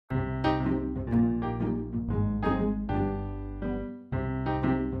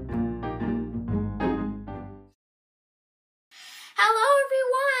Hello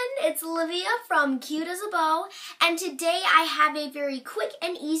everyone, it's Olivia from CuteAsABow, and today I have a very quick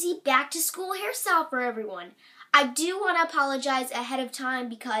and easy back to school hairstyle for everyone. I do want to apologize ahead of time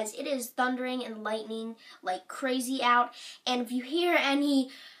because it is thundering and lightning like crazy out, and if you hear any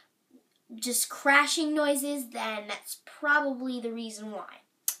just crashing noises, then that's probably the reason why.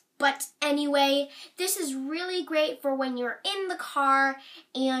 But anyway, this is really great for when you're in the car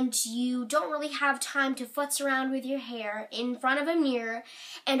and you don't really have time to futz around with your hair in front of a mirror,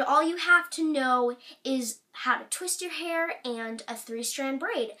 and all you have to know is how to twist your hair and a 3-strand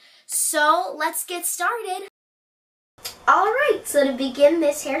braid. So let's get started. Alright, so to begin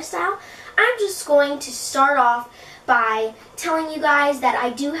this hairstyle, I'm just going to start off by telling you guys that I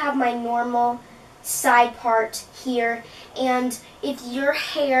do have my normal side part here, and if your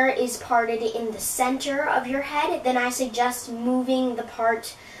hair is parted in the center of your head, then I suggest moving the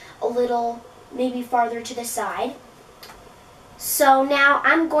part a little, maybe farther to the side. So now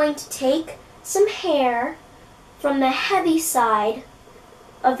I'm going to take some hair from the heavy side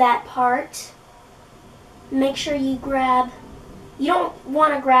of that part. Make sure you don't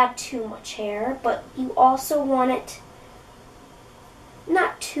want to grab too much hair, but you also want it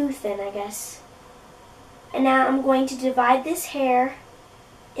not too thin, I guess. And now I'm going to divide this hair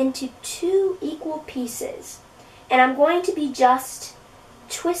into 2 equal pieces. And I'm going to be just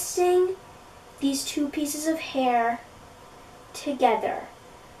twisting these 2 pieces of hair together.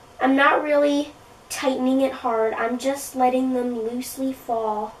 I'm not really tightening it hard. I'm just letting them loosely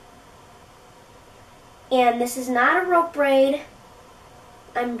fall. And this is not a rope braid.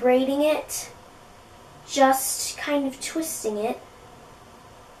 I'm braiding it, just kind of twisting it.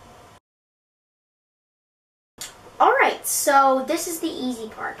 Alright, so this is the easy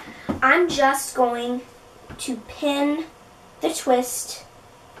part. I'm just going to pin the twist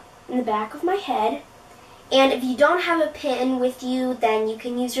in the back of my head. And if you don't have a pin with you, then you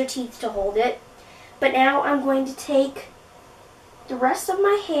can use your teeth to hold it. But now I'm going to take the rest of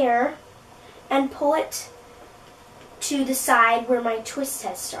my hair and pull it to the side where my twist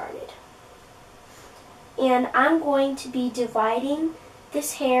has started. And I'm going to be dividing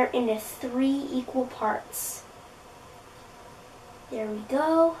this hair into 3 equal parts. There we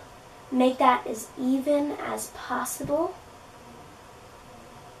go. Make that as even as possible.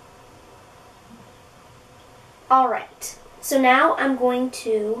 Alright, so now I'm going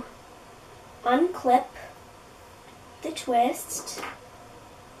to unclip the twist,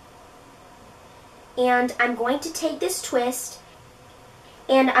 and I'm going to take this twist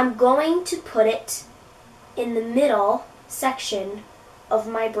and I'm going to put it in the middle section of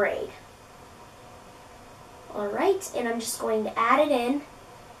my braid. Alright, and I'm just going to add it in.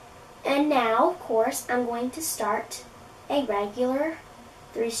 And now, of course, I'm going to start a regular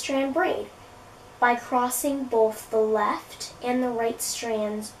 3-strand braid by crossing both the left and the right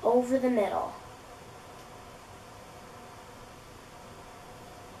strands over the middle.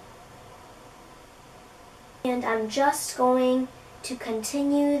 And I'm just going to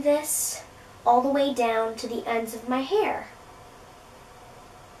continue this all the way down to the ends of my hair.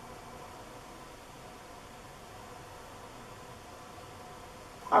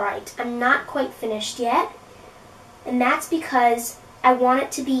 Alright, I'm not quite finished yet, and that's because I want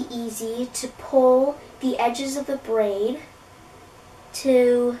it to be easy to pull the edges of the braid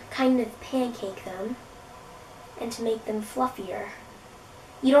to kind of pancake them and to make them fluffier.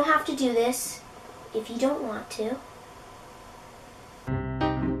 You don't have to do this if you don't want to.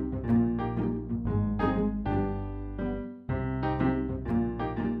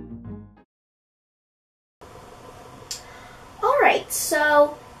 Alright,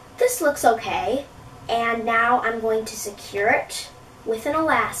 so this looks okay, and now I'm going to secure it with an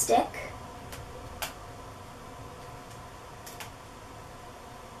elastic.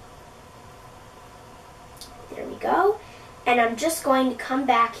 There we go. And I'm just going to come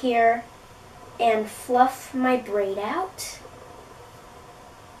back here and fluff my braid out.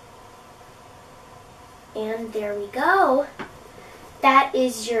 And there we go. That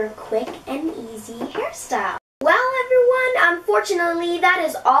is your quick and easy hairstyle. Well everyone, unfortunately that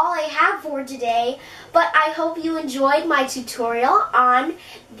is all I have for today, but I hope you enjoyed my tutorial on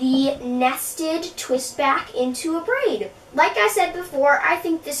the nested twist back into a braid. Like I said before, I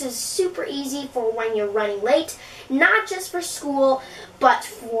think this is super easy for when you're running late, not just for school, but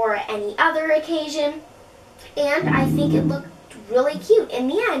for any other occasion. And I think it looked really cute in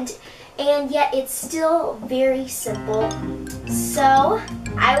the end, and yet it's still very simple. So,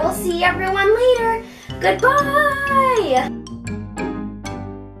 I will see everyone later. Goodbye!